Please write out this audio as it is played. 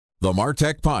The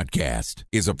MarTech Podcast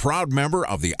is a proud member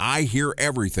of the I Hear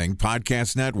Everything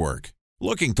Podcast Network.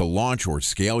 Looking to launch or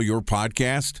scale your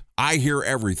podcast? I Hear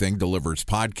Everything delivers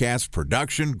podcast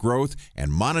production, growth,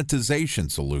 and monetization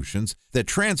solutions that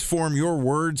transform your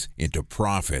words into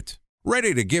profit.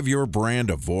 Ready to give your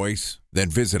brand a voice? Then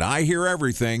visit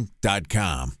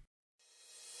iheareverything.com.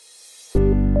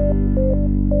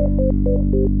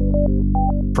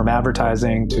 From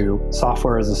advertising to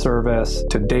software as a service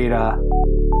to data.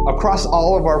 Across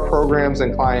all of our programs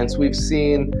and clients, we've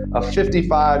seen a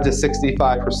 55 to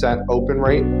 65% open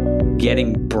rate.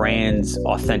 Getting brands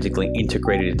authentically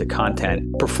integrated into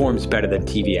content performs better than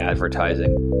TV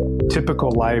advertising.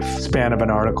 Typical lifespan of an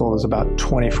article is about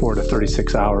 24 to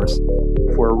 36 hours.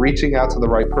 If we're reaching out to the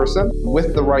right person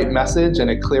with the right message and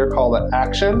a clear call to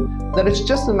action, then it's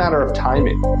just a matter of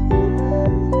timing.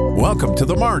 Welcome to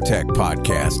the MarTech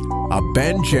Podcast, a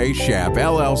Ben J. Schaap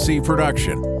LLC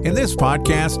production. In this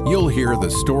podcast, you'll hear the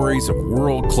stories of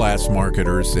world-class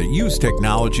marketers that use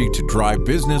technology to drive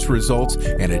business results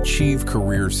and achieve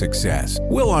career success.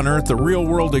 We'll unearth the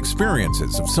real-world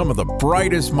experiences of some of the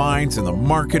brightest minds in the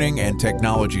marketing and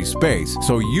technology space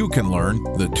so you can learn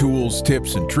the tools,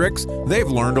 tips, and tricks they've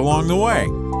learned along the way.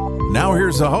 Now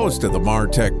here's the host of the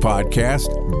MarTech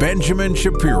Podcast, Benjamin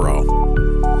Shapiro.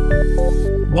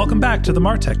 Welcome back to the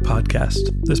MarTech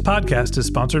Podcast. This podcast is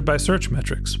sponsored by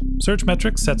Searchmetrics.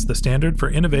 Searchmetrics sets the standard for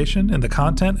innovation in the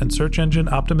content and search engine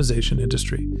optimization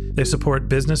industry. They support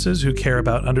businesses who care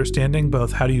about understanding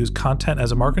both how to use content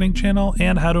as a marketing channel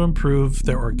and how to improve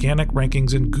their organic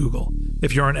rankings in Google.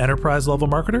 If you're an enterprise-level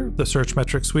marketer, the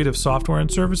Searchmetrics suite of software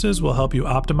and services will help you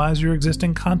optimize your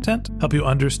existing content, help you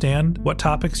understand what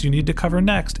topics you need to cover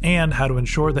next, and how to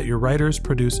ensure that your writers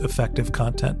produce effective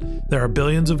content. There are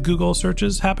billions of Google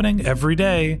searches happening every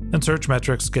day, and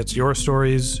Searchmetrics gets your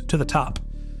stories to the top.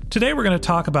 Today, we're going to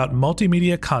talk about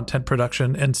multimedia content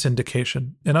production and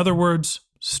syndication. In other words,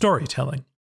 storytelling.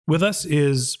 With us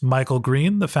is Michael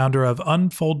Green, the founder of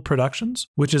Unfold Productions,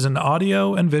 which is an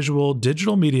audio and visual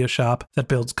digital media shop that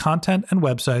builds content and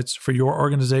websites for your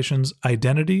organization's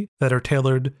identity that are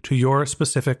tailored to your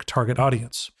specific target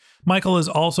audience. Michael is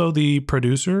also the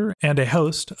producer and a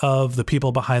host of the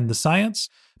People Behind the Science,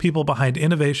 People Behind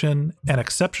Innovation, and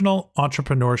Exceptional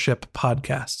Entrepreneurship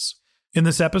podcasts. In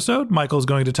this episode, Michael is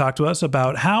going to talk to us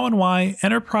about how and why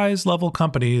enterprise-level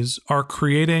companies are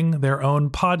creating their own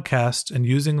podcasts and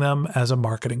using them as a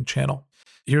marketing channel.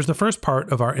 Here's the first part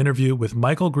of our interview with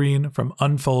Michael Green from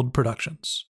Unfold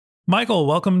Productions. Michael,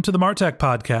 welcome to the MarTech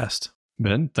Podcast.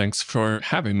 Ben, thanks for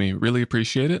having me. Really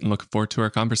appreciate it and looking forward to our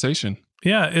conversation.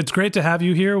 Yeah, it's great to have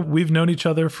you here. We've known each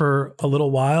other for a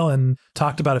little while and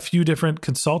talked about a few different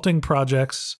consulting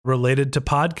projects related to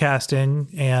podcasting.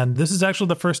 And this is actually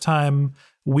the first time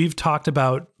we've talked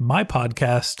about my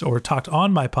podcast or talked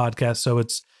on my podcast. So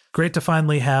it's great to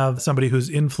finally have somebody who's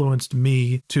influenced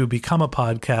me to become a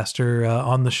podcaster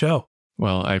on the show.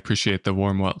 Well, I appreciate the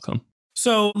warm welcome.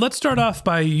 So let's start off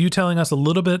by you telling us a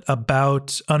little bit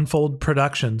about Unfold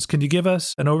Productions. Can you give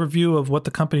us an overview of what the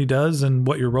company does and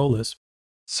what your role is?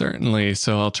 Certainly.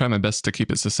 So I'll try my best to keep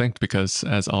it succinct because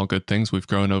as all good things, we've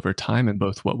grown over time in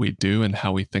both what we do and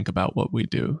how we think about what we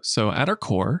do. So at our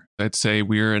core, I'd say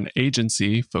we're an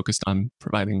agency focused on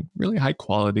providing really high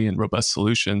quality and robust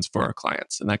solutions for our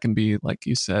clients. And that can be, like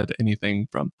you said, anything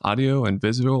from audio and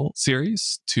visual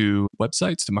series to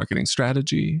websites to marketing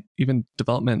strategy, even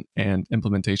development and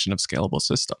implementation of scalable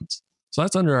systems. So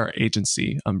that's under our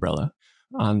agency umbrella.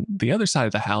 On the other side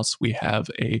of the house, we have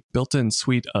a built-in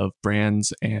suite of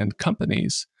brands and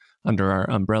companies under our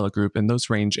umbrella group, and those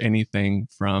range anything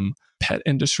from pet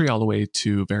industry all the way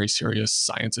to very serious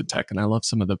science and tech. And I love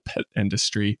some of the pet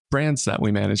industry brands that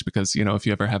we manage because, you know, if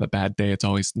you ever have a bad day, it's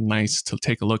always nice to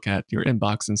take a look at your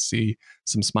inbox and see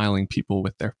some smiling people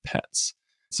with their pets.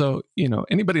 So, you know,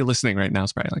 anybody listening right now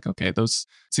is probably like, okay, those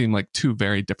seem like two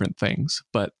very different things.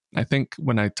 But I think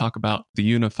when I talk about the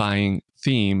unifying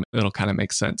theme, it'll kind of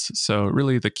make sense. So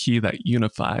really the key that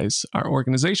unifies our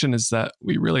organization is that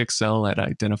we really excel at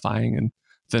identifying and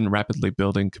then rapidly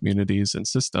building communities and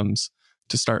systems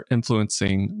to start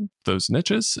influencing those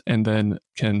niches and then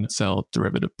can sell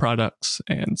derivative products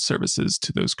and services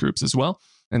to those groups as well.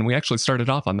 And we actually started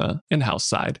off on the in-house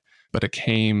side, but it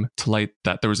came to light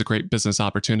that there was a great business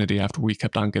opportunity after we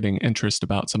kept on getting interest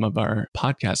about some of our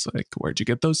podcasts, like, where'd you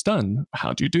get those done?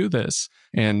 How'd you do this?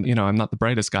 And, you know, I'm not the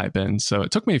brightest guy, Ben. So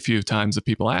it took me a few times of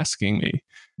people asking me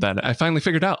that I finally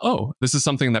figured out, oh, this is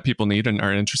something that people need and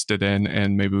are interested in,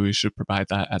 and maybe we should provide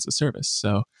that as a service.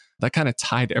 So that kind of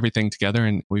tied everything together.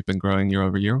 And we've been growing year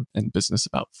over year in business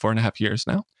about 4.5 years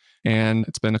now. And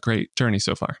it's been a great journey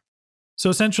so far. So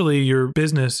essentially, your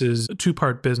business is a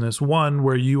two-part business. One,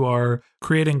 where you are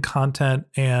creating content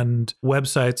and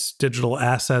websites, digital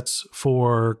assets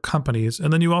for companies.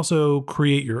 And then you also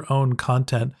create your own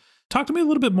content. Talk to me a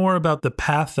little bit more about the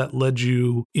path that led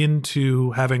you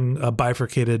into having a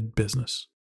bifurcated business.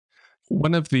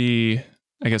 One of the,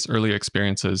 earlier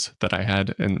experiences that I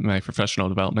had in my professional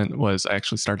development was I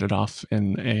actually started off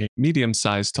in a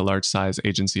medium-sized to large-size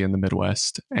agency in the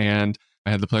Midwest. And I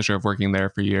had the pleasure of working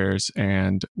there for years.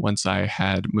 And once I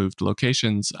had moved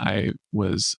locations, I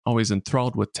was always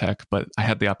enthralled with tech, but I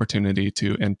had the opportunity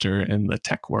to enter in the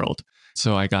tech world.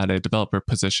 So I got a developer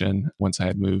position once I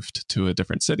had moved to a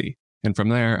different city. And from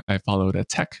there, I followed a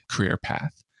tech career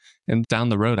path. And down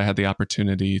the road, I had the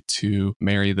opportunity to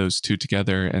marry those two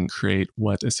together and create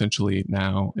what essentially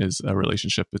now is a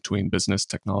relationship between business,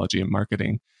 technology, and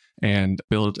marketing, and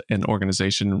build an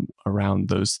organization around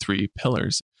those three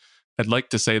pillars. I'd like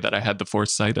to say that I had the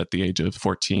foresight at the age of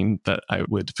 14 that I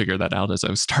would figure that out as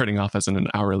I was starting off as an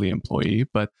hourly employee,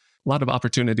 but a lot of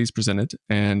opportunities presented,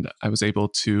 and I was able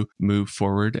to move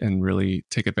forward and really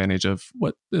take advantage of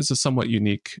what is a somewhat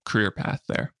unique career path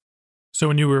there. So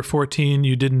when you were 14,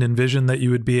 you didn't envision that you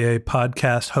would be a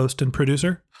podcast host and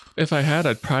producer? If I had,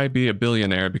 I'd probably be a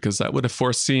billionaire because that would have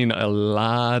foreseen a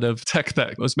lot of tech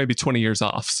that was maybe 20 years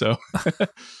off. So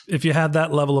if you had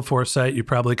that level of foresight, you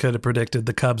probably could have predicted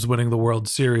the Cubs winning the World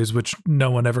Series, which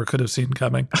no one ever could have seen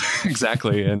coming.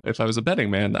 Exactly. And if I was a betting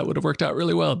man, that would have worked out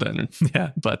really well then.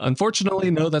 Yeah. But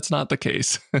unfortunately, no, that's not the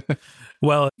case.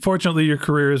 Well, fortunately, your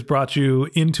career has brought you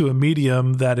into a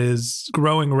medium that is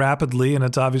growing rapidly, and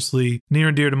it's obviously near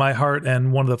and dear to my heart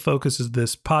and one of the focuses of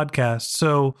this podcast.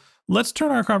 So let's turn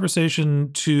our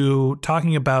conversation to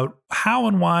talking about how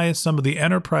and why some of the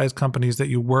enterprise companies that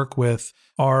you work with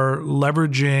are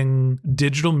leveraging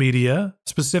digital media,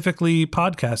 specifically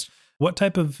podcasts. What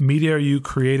type of media are you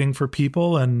creating for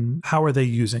people, and how are they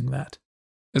using that?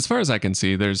 As far as I can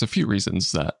see, there's a few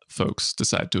reasons that folks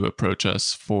decide to approach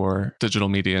us for digital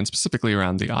media, and specifically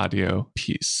around the audio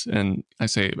piece. And I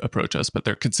say approach us, but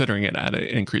they're considering it at an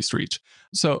increased reach.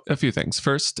 So a few things.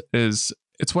 First is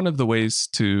it's one of the ways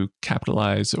to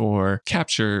capitalize or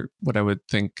capture what I would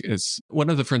think is one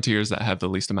of the frontiers that have the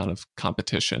least amount of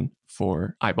competition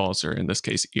for eyeballs, or in this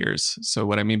case, ears. So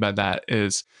what I mean by that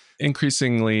is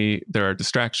increasingly there are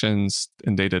distractions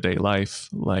in day-to-day life,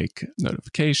 like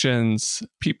notifications,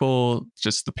 people,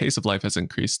 just the pace of life has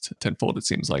increased tenfold, it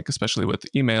seems like, especially with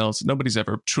emails. Nobody's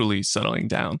ever truly settling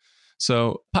down.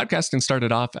 So podcasting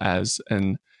started off as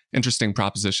an interesting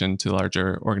proposition to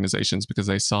larger organizations because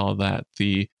they saw that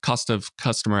the cost of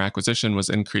customer acquisition was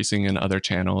increasing in other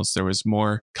channels. There was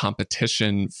more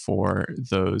competition for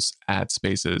those ad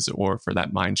spaces or for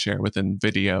that mind share within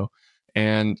video,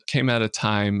 and came at a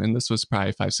time, and this was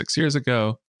probably 5-6 years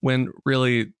ago, when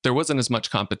really there wasn't as much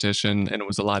competition and it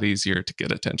was a lot easier to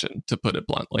get attention, to put it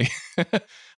bluntly.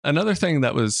 Another thing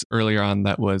that was earlier on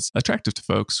that was attractive to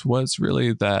folks was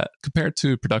really that compared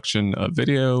to production of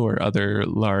video or other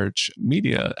large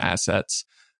media assets,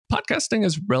 podcasting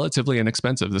is relatively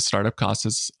inexpensive. The startup cost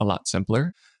is a lot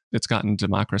simpler. It's gotten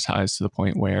democratized to the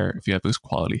point where if you have a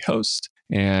quality host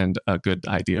and a good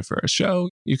idea for a show,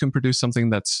 you can produce something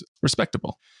that's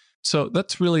respectable. So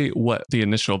that's really what the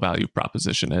initial value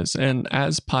proposition is. And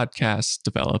as podcasts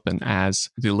develop and as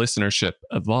the listenership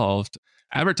evolved,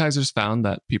 advertisers found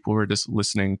that people were just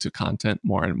listening to content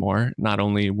more and more, not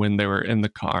only when they were in the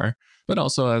car, but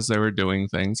also as they were doing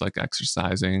things like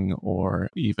exercising or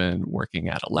even working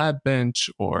at a lab bench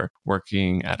or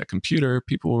working at a computer.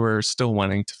 People were still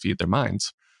wanting to feed their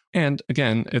minds. And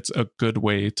again, it's a good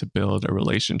way to build a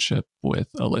relationship with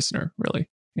a listener, really.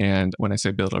 And when I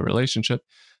say build a relationship,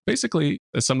 basically,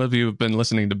 as some of you have been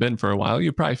listening to Ben for a while,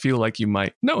 you probably feel like you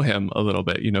might know him a little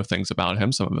bit. You know things about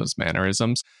him, some of his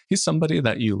mannerisms. He's somebody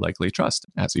that you likely trust,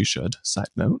 as you should, side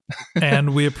note.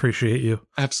 And we appreciate you.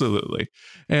 Absolutely.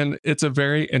 And it's a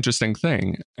very interesting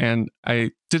thing. And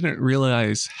I didn't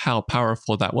realize how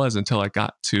powerful that was until I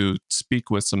got to speak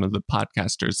with some of the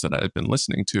podcasters that I had been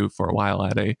listening to for a while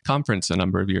at a conference a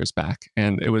number of years back.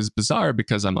 And it was bizarre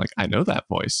because I'm like, I know that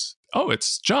voice. Oh,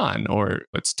 it's John or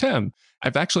it's Tim.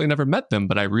 I've actually never met them,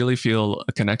 but I really feel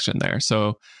a connection there.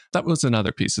 So that was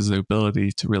another piece, is the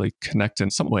ability to really connect in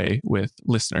some way with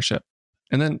listenership.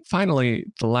 And then finally,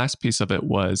 the last piece of it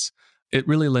was it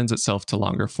really lends itself to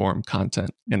longer form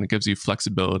content, and it gives you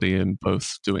flexibility in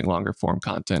both doing longer form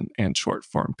content and short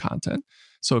form content.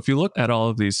 So if you look at all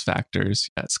of these factors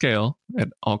at scale, it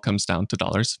all comes down to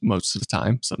dollars most of the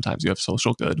time. Sometimes you have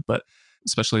social good, but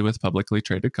especially with publicly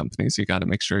traded companies, you got to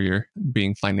make sure you're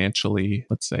being financially,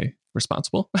 let's say,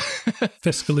 responsible.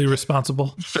 Fiscally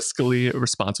responsible. Fiscally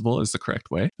responsible is the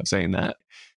correct way of saying that.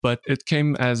 But it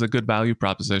came as a good value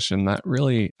proposition that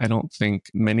really, I don't think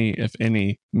many, if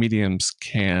any, mediums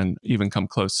can even come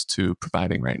close to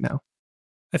providing right now.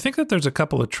 I think that there's a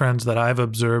couple of trends that I've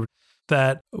observed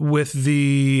that with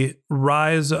the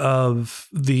rise of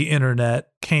the internet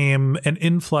came an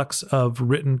influx of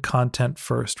written content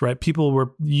first, right? People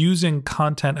were using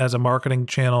content as a marketing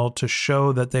channel to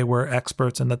show that they were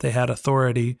experts and that they had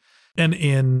authority. And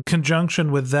in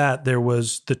conjunction with that, there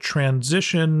was the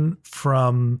transition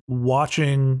from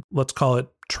watching, let's call it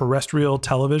terrestrial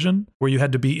television, where you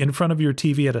had to be in front of your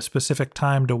TV at a specific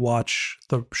time to watch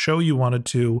the show you wanted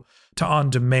to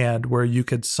on demand, where you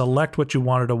could select what you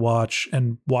wanted to watch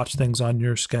and watch things on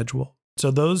your schedule. So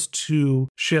those two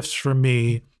shifts for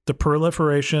me, the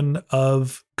proliferation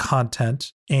of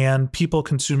content and people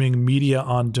consuming media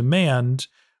on demand,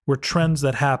 were trends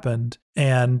that happened.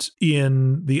 And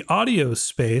in the audio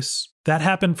space, that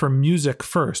happened for music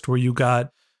first, where you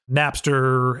got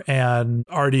Napster and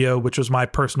Rdio, which was my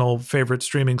personal favorite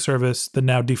streaming service, the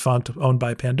now defunct, owned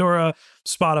by Pandora,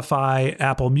 Spotify,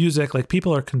 Apple Music. Like,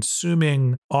 people are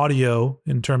consuming audio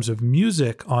in terms of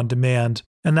music on demand.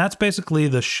 And that's basically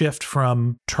the shift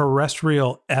from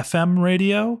terrestrial FM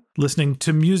radio, listening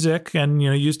to music, and,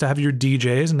 you used to have your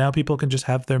DJs, and now people can just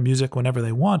have their music whenever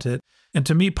they want it. And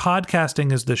to me,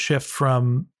 podcasting is the shift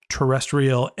from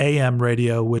terrestrial AM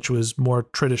radio, which was more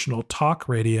traditional talk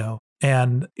radio.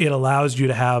 And it allows you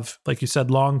to have, like you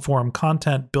said, long form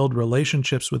content, build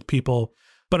relationships with people.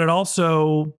 But it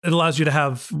allows you to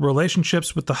have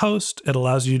relationships with the host. It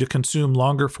allows you to consume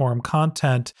longer form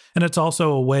content. And it's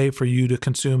also a way for you to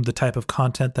consume the type of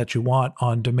content that you want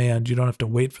on demand. You don't have to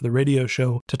wait for the radio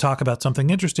show to talk about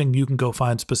something interesting. You can go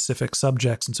find specific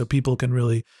subjects. And so people can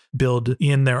really build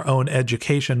in their own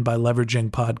education by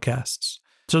leveraging podcasts.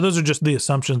 So those are just the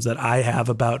assumptions that I have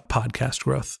about podcast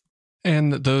growth.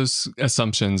 And those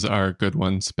assumptions are good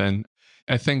ones, Ben.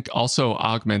 I think also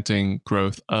augmenting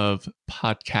growth of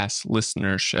podcast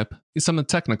listenership is some of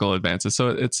the technical advances. So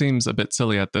it seems a bit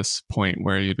silly at this point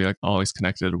where you'd be like, always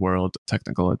connected world,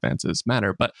 technical advances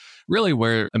matter. But really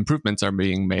where improvements are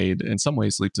being made, in some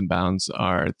ways leaps and bounds,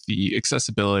 are the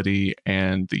accessibility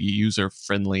and the user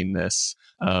friendliness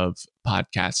of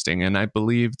podcasting. And I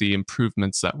believe the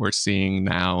improvements that we're seeing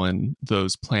now and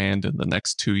those planned in the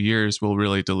next 2 years will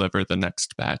really deliver the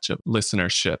next batch of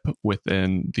listenership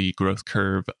within the growth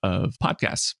curve of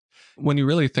podcasts. When you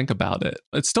really think about it,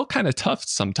 it's still kind of tough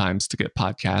sometimes to get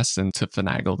podcasts and to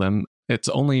finagle them. It's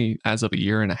only as of a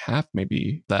year and a half,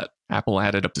 maybe, that Apple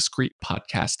added a discrete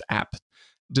podcast app.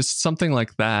 Just something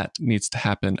like that needs to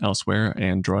happen elsewhere.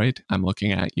 Android, I'm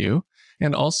looking at you.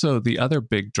 And also the other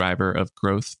big driver of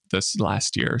growth this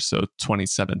last year, so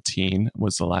 2017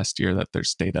 was the last year that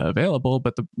there's data available,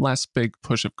 but the last big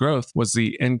push of growth was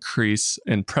the increase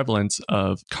in prevalence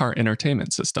of car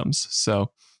entertainment systems.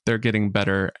 So they're getting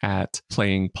better at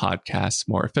playing podcasts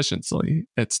more efficiently.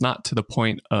 It's not to the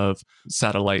point of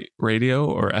satellite radio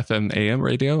or FM AM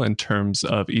radio in terms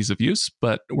of ease of use,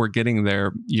 but we're getting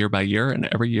there year by year. And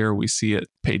every year we see it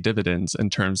pay dividends in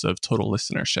terms of total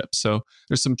listenership. So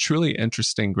there's some truly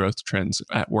interesting growth trends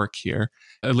at work here.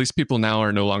 At least people now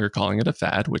are no longer calling it a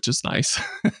fad, which is nice.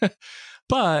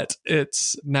 But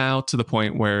it's now to the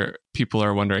point where people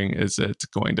are wondering, is it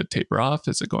going to taper off?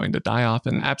 Is it going to die off?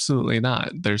 And absolutely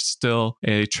not. There's still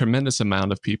a tremendous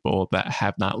amount of people that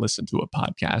have not listened to a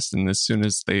podcast. And as soon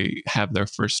as they have their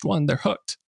first one, they're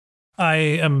hooked. I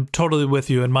am totally with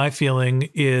you. And my feeling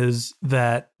is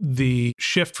that the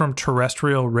shift from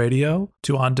terrestrial radio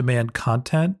to on-demand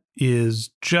content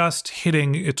is just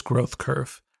hitting its growth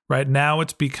curve. Right now,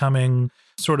 it's becoming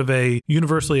sort of a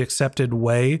universally accepted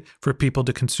way for people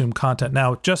to consume content.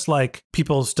 Now, just like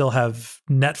people still have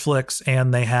Netflix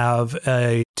and they have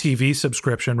a TV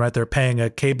subscription, right? They're paying a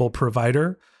cable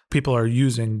provider. People are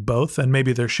using both, and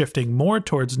maybe they're shifting more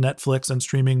towards Netflix and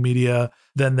streaming media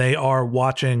than they are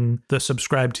watching the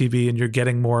subscribed TV, and you're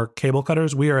getting more cable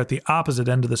cutters. We are at the opposite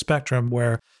end of the spectrum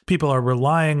where people are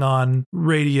relying on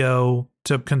radio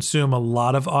to consume a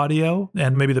lot of audio.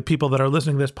 And maybe the people that are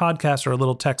listening to this podcast are a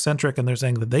little tech-centric and they're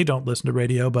saying that they don't listen to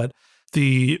radio, but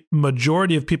the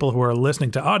majority of people who are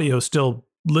listening to audio still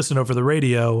listen over the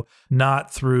radio,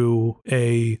 not through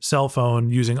a cell phone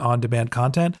using on-demand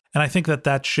content. And I think that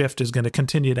that shift is going to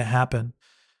continue to happen.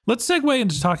 Let's segue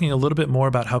into talking a little bit more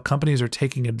about how companies are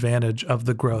taking advantage of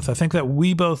the growth. I think that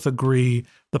we both agree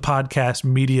the podcast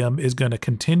medium is going to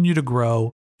continue to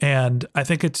grow, and I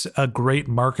think it's a great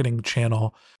marketing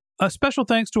channel. A special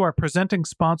thanks to our presenting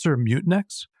sponsor,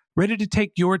 Mutinex. Ready to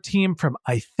take your team from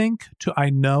I think to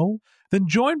I know? Then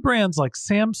join brands like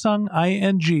Samsung,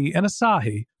 ING, and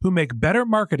Asahi who make better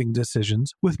marketing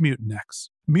decisions with Mutinex.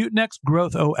 Mutinex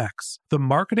Growth OX, the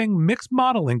marketing mix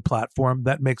modeling platform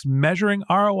that makes measuring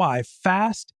ROI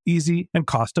fast, easy, and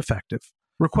cost-effective.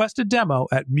 Request a demo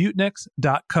at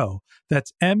Mutinex.co.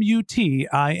 That's Mutinex.co.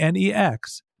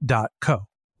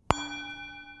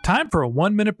 Time for a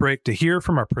 1-minute break to hear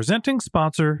from our presenting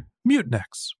sponsor,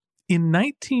 Mutinex. In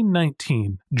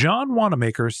 1919, John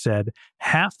Wanamaker said,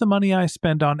 "Half the money I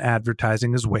spend on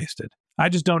advertising is wasted. I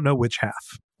just don't know which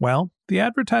half." Well, the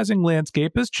advertising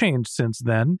landscape has changed since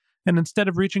then, and instead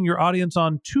of reaching your audience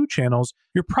on 2 channels,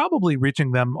 you're probably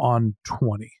reaching them on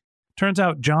 20. Turns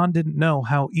out John didn't know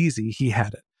how easy he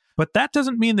had it. But that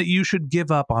doesn't mean that you should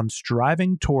give up on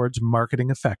striving towards marketing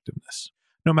effectiveness.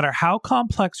 No matter how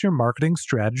complex your marketing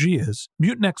strategy is,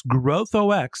 Mutinex Growth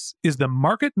OX is the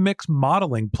market mix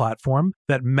modeling platform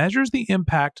that measures the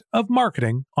impact of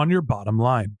marketing on your bottom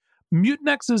line.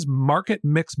 Mutinex's market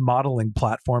mix modeling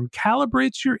platform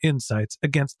calibrates your insights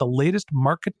against the latest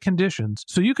market conditions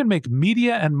so you can make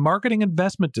media and marketing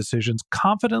investment decisions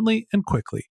confidently and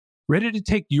quickly. Ready to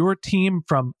take your team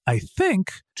from "I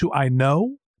think" to "I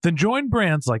know"? Then join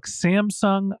brands like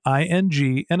Samsung,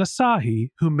 ING, and Asahi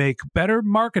who make better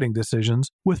marketing decisions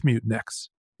with Mutinex.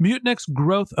 Mutinex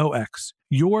Growth OX.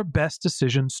 Your best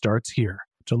decision starts here.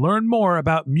 To learn more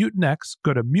about Mutinex,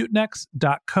 go to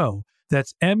Mutinex.co.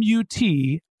 That's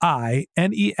Mutinex.co.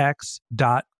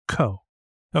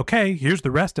 Okay, here's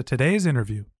the rest of today's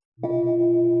interview.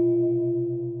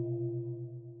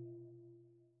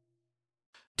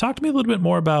 Talk to me a little bit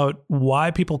more about why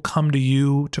people come to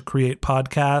you to create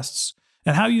podcasts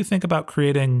and how you think about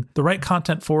creating the right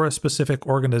content for a specific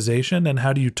organization and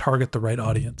how do you target the right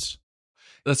audience?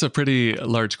 That's a pretty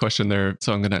large question there.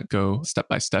 So I'm going to go step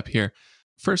by step here.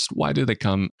 First, why do they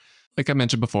come? Like I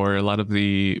mentioned before, a lot of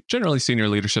the generally senior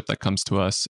leadership that comes to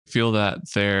us feel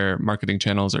that their marketing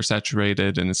channels are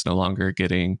saturated and it's no longer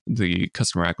getting the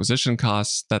customer acquisition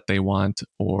costs that they want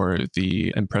or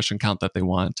the impression count that they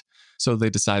want. So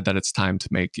they decide that it's time to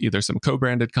make either some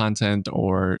co-branded content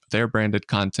or their branded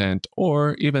content,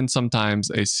 or even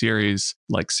sometimes a series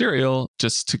like Serial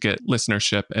just to get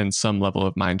listenership and some level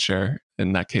of mindshare.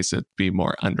 In that case, it'd be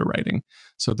more underwriting.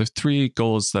 So the 3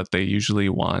 goals that they usually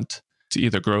want: to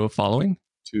either grow a following,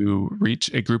 to reach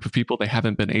a group of people they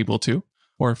haven't been able to,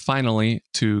 or finally,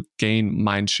 to gain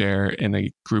mindshare in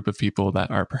a group of people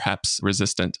that are perhaps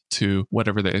resistant to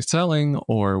whatever they're selling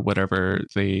or whatever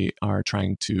they are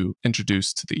trying to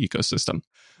introduce to the ecosystem.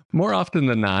 More often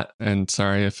than not, and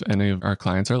sorry if any of our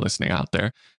clients are listening out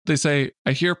there, they say,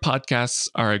 "I hear podcasts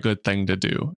are a good thing to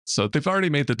do." So they've already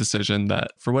made the decision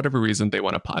that for whatever reason, they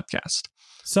want a podcast.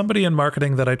 Somebody in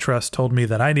marketing that I trust told me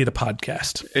that I need a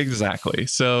podcast. Exactly.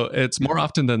 So it's more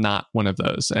often than not one of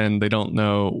those, and they don't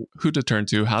know who to turn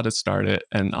to, how to start it.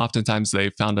 And oftentimes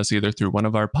they found us either through one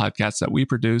of our podcasts that we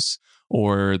produce,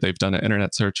 or they've done an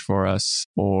internet search for us,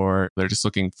 or they're just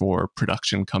looking for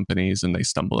production companies and they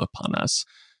stumble upon us.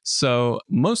 So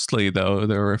mostly, though,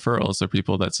 the referrals are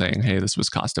people that saying, "Hey, this was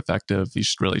cost effective. You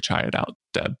should really try it out,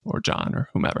 Deb or John or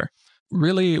whomever."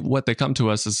 Really, what they come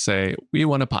to us is say, "We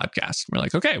want a podcast." We're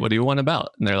like, "Okay, what do you want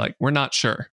about?" And they're like, "We're not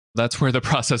sure." That's where the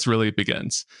process really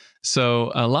begins.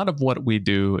 So a lot of what we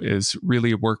do is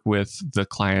really work with the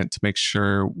client to make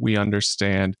sure we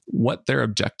understand what their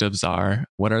objectives are,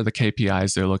 what are the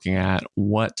KPIs they're looking at,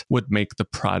 what would make the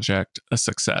project a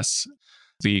success.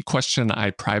 The question I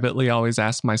privately always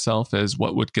ask myself is,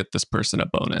 what would get this person a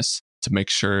bonus? To make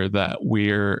sure that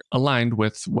we're aligned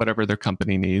with whatever their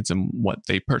company needs and what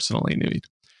they personally need.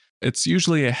 It's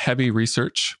usually a heavy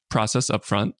research process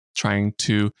upfront, trying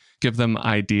to give them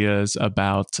ideas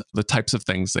about the types of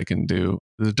things they can do,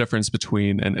 the difference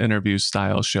between an interview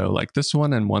style show like this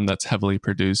one and one that's heavily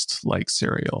produced like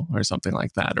Serial or something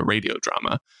like that, a radio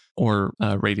drama. Or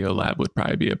Radio Lab would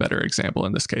probably be a better example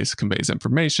in this case. It conveys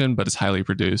information, but is highly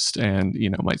produced and,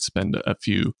 might spend a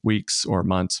few weeks or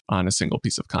months on a single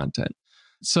piece of content.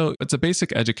 So it's a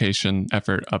basic education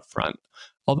effort up front.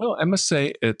 Although I must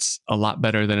say it's a lot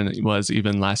better than it was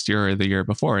even last year or the year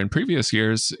before. In previous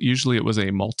years, usually it was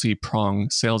a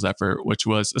multi-pronged sales effort, which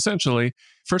was essentially,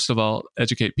 first of all,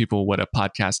 educate people what a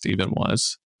podcast even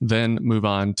was, then move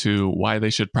on to why they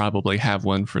should probably have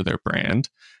one for their brand,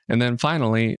 and then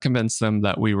finally convince them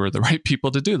that we were the right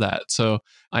people to do that. So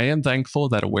I am thankful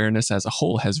that awareness as a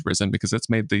whole has risen because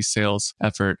it's made the sales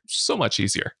effort so much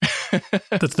easier.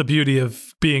 That's the beauty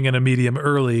of being in a medium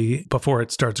early before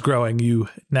it starts growing. You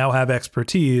now have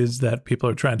expertise that people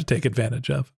are trying to take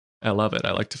advantage of. I love it.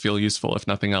 I like to feel useful, if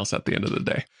nothing else, at the end of the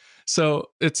day. So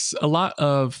it's a lot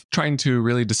of trying to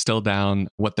really distill down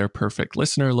what their perfect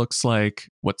listener looks like,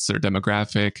 what's their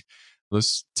demographic,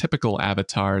 those typical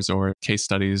avatars or case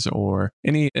studies or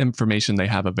any information they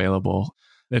have available.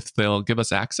 If they'll give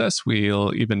us access,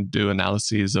 we'll even do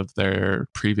analyses of their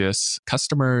previous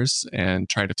customers and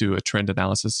try to do a trend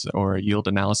analysis or a yield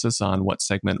analysis on what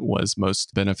segment was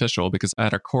most beneficial. Because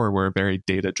at our core, we're a very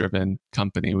data-driven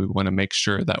company. We want to make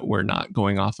sure that we're not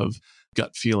going off of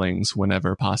gut feelings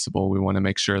whenever possible. We want to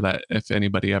make sure that if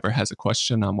anybody ever has a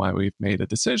question on why we've made a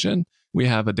decision, we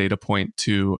have a data point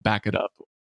to back it up.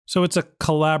 So it's a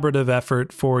collaborative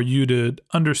effort for you to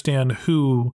understand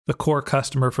who the core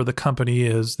customer for the company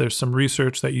is. There's some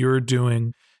research that you're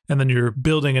doing, and then you're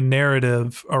building a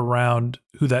narrative around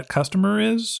who that customer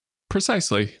is.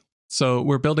 Precisely. So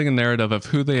we're building a narrative of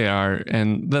who they are,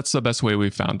 and that's the best way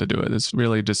we've found to do it, is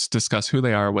really just discuss who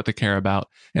they are, what they care about,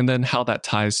 and then how that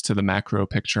ties to the macro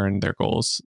picture and their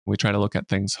goals. We try to look at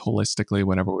things holistically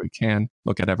whenever we can,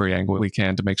 look at every angle we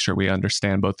can to make sure we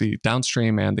understand both the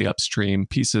downstream and the upstream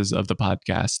pieces of the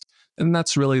podcast. And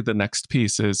that's really the next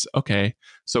piece is, okay,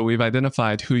 so we've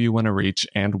identified who you want to reach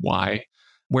and why.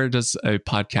 Where does a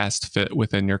podcast fit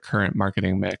within your current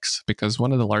marketing mix? Because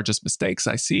one of the largest mistakes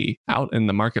I see out in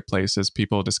the marketplace is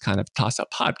people just kind of toss a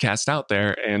podcast out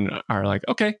there and are like,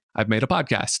 okay, I've made a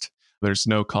podcast. There's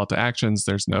no call to actions.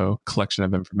 There's no collection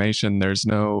of information. There's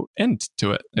no end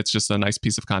to it. It's just a nice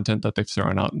piece of content that they've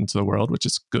thrown out into the world, which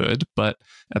is good. But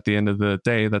at the end of the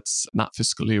day, that's not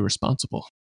fiscally responsible.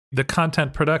 The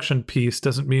content production piece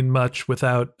doesn't mean much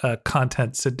without a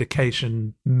content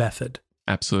syndication method.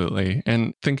 Absolutely.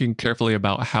 And thinking carefully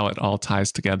about how it all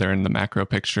ties together in the macro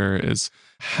picture is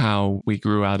how we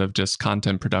grew out of just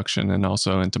content production and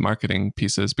also into marketing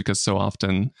pieces, because so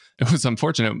often it was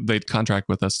unfortunate they'd contract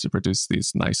with us to produce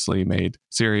these nicely made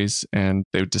series and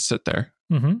they would just sit there.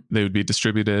 Mm-hmm. They would be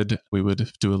distributed. We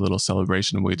would do a little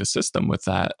celebration and we'd assist them with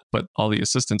that. But all the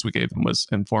assistance we gave them was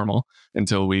informal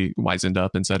until we wisened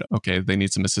up and said, okay, they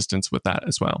need some assistance with that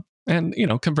as well. And,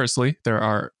 conversely, there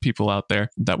are people out there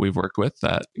that we've worked with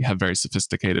that have very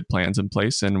sophisticated plans in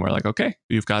place. And we're like, okay,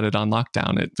 you've got it on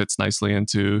lockdown. It fits nicely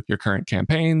into your current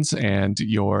campaigns and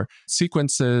your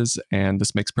sequences. And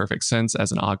this makes perfect sense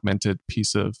as an augmented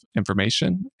piece of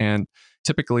information. And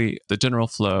typically, the general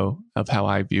flow of how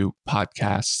I view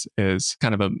podcasts is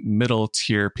kind of a middle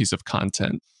tier piece of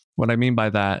content. What I mean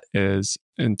by that is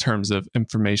in terms of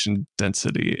information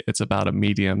density, it's about a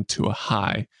medium to a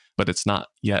high, but it's not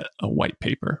yet a white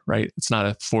paper, right? It's not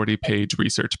a 40-page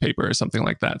research paper or something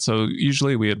like that. So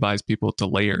usually we advise people to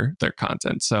layer their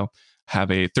content. So have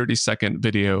a 30-second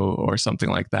video or something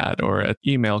like that, or an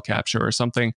email capture or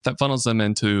something that funnels them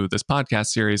into this podcast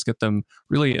series, get them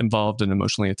really involved and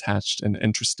emotionally attached and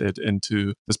interested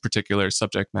into this particular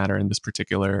subject matter and this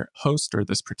particular host or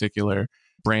this particular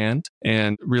brand,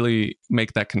 and really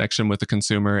make that connection with the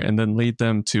consumer and then lead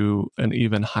them to an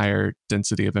even higher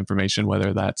density of information,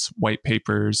 whether that's white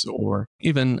papers or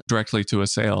even directly to a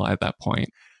sale at that point.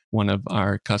 One of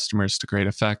our customers to great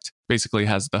effect basically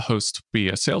has the host be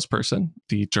a salesperson,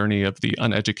 the journey of the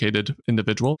uneducated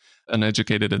individual,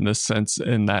 uneducated in this sense,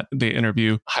 in that they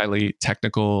interview highly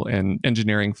technical and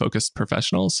engineering focused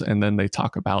professionals. And then they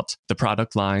talk about the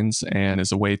product lines and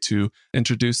as a way to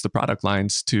introduce the product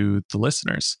lines to the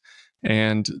listeners.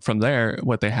 And from there,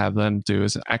 what they have them do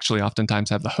is actually oftentimes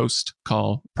have the host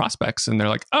call prospects. And they're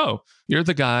like, oh, you're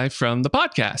the guy from the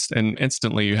podcast. And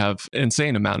instantly you have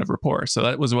insane amount of rapport. So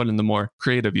that was one of the more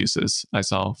creative uses I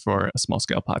saw for a small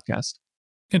scale podcast.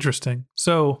 Interesting.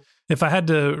 So if I had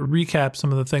to recap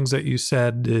some of the things that you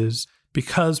said, is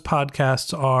because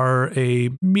podcasts are a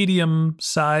medium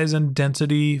size and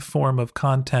density form of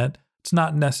content, it's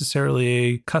not necessarily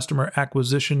a customer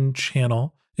acquisition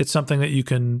channel. It's something that you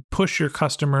can push your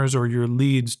customers or your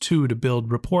leads to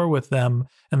build rapport with them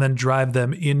and then drive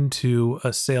them into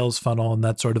a sales funnel. And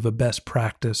that's sort of a best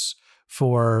practice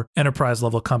for enterprise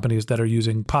level companies that are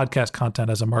using podcast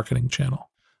content as a marketing channel.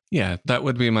 Yeah, that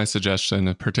would be my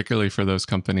suggestion, particularly for those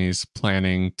companies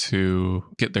planning to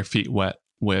get their feet wet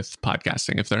with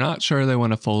podcasting. If they're not sure they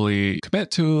want to fully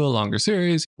commit to a longer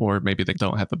series, or maybe they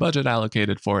don't have the budget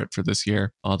allocated for it for this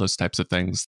year, all those types of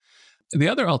things. The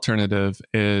other alternative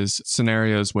is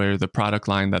scenarios where the product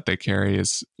line that they carry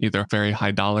is either very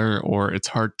high dollar or it's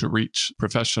hard to reach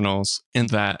professionals in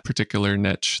that particular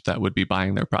niche that would be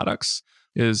buying their products,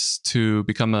 is to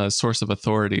become a source of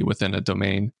authority within a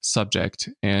domain subject.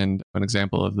 And an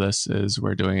example of this is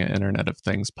we're doing an Internet of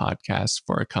Things podcast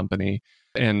for a company.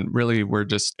 And really, we're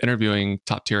just interviewing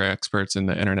top tier experts in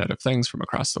the Internet of Things from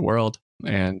across the world.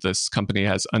 and this company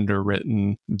has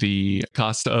underwritten the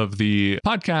cost of the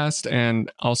podcast.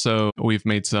 And also, we've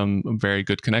made some very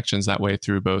good connections that way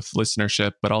through both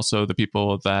listenership, but also the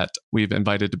people that we've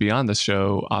invited to be on the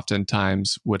show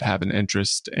oftentimes would have an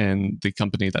interest in the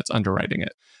company that's underwriting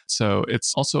it. So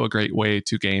it's also a great way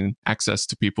to gain access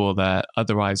to people that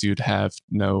otherwise you'd have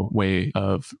no way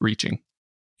of reaching.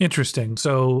 Interesting.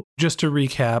 So just to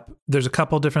recap, there's a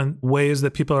couple different ways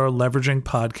that people are leveraging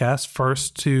podcasts.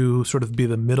 First, to sort of be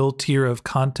the middle tier of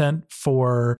content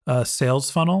for a sales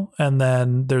funnel. And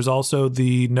then there's also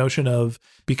the notion of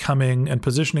becoming and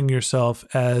positioning yourself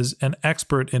as an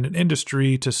expert in an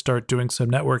industry to start doing some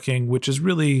networking, which is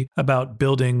really about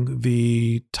building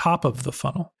the top of the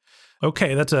funnel.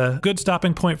 Okay, that's a good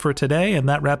stopping point for today, and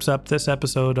that wraps up this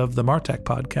episode of the Martech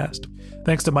Podcast.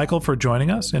 Thanks to Michael for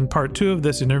joining us. In part 2 of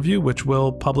this interview, which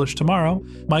we'll publish tomorrow,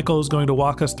 Michael is going to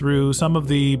walk us through some of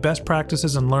the best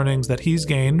practices and learnings that he's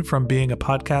gained from being a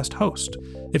podcast host.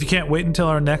 If you can't wait until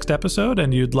our next episode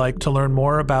and you'd like to learn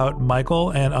more about Michael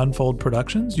and Unfold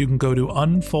Productions, you can go to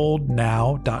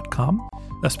unfoldnow.com.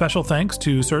 A special thanks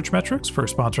to Searchmetrics for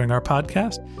sponsoring our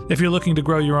podcast. If you're looking to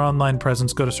grow your online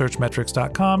presence, go to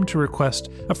searchmetrics.com to request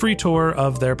a free tour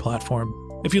of their platform.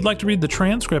 If you'd like to read the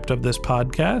transcript of this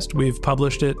podcast, we've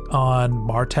published it on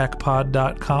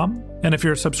martechpod.com. And if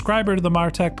you're a subscriber to the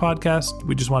Martech Podcast,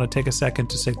 we just want to take a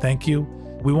second to say thank you.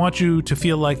 We want you to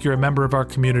feel like you're a member of our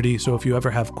community, so if you ever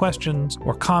have questions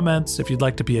or comments, if you'd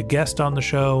like to be a guest on the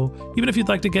show, even if you'd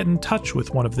like to get in touch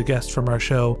with one of the guests from our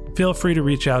show, feel free to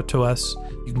reach out to us.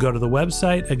 You can go to the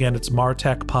website. Again, it's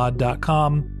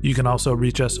martechpod.com. You can also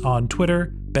reach us on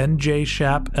Twitter, BenJ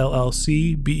Shap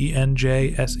LLC,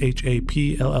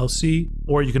 BenJShap LLC,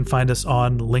 or you can find us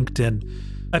on LinkedIn.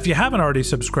 If you haven't already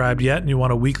subscribed yet and you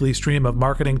want a weekly stream of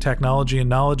marketing, technology, and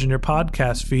knowledge in your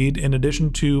podcast feed, in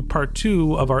addition to part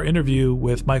 2 of our interview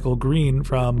with Michael Green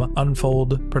from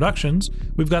Unfold Productions,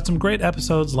 we've got some great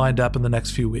episodes lined up in the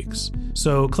next few weeks.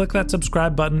 So click that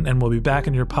subscribe button and we'll be back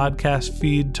in your podcast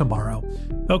feed tomorrow.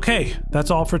 Okay,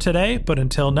 that's all for today, but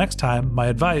until next time, my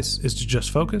advice is to just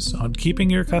focus on keeping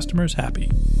your customers happy.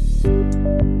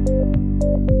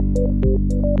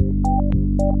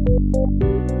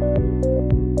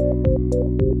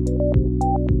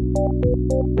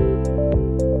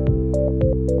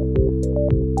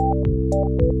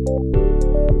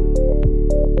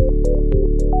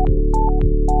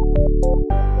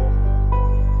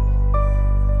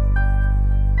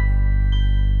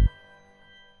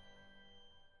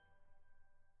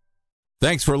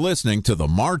 Thanks for listening to the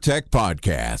Martech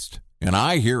Podcast, an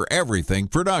I Hear Everything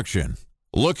production.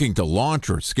 Looking to launch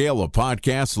or scale a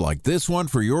podcast like this one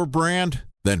for your brand?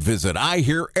 Then visit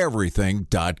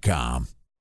iheareverything.com.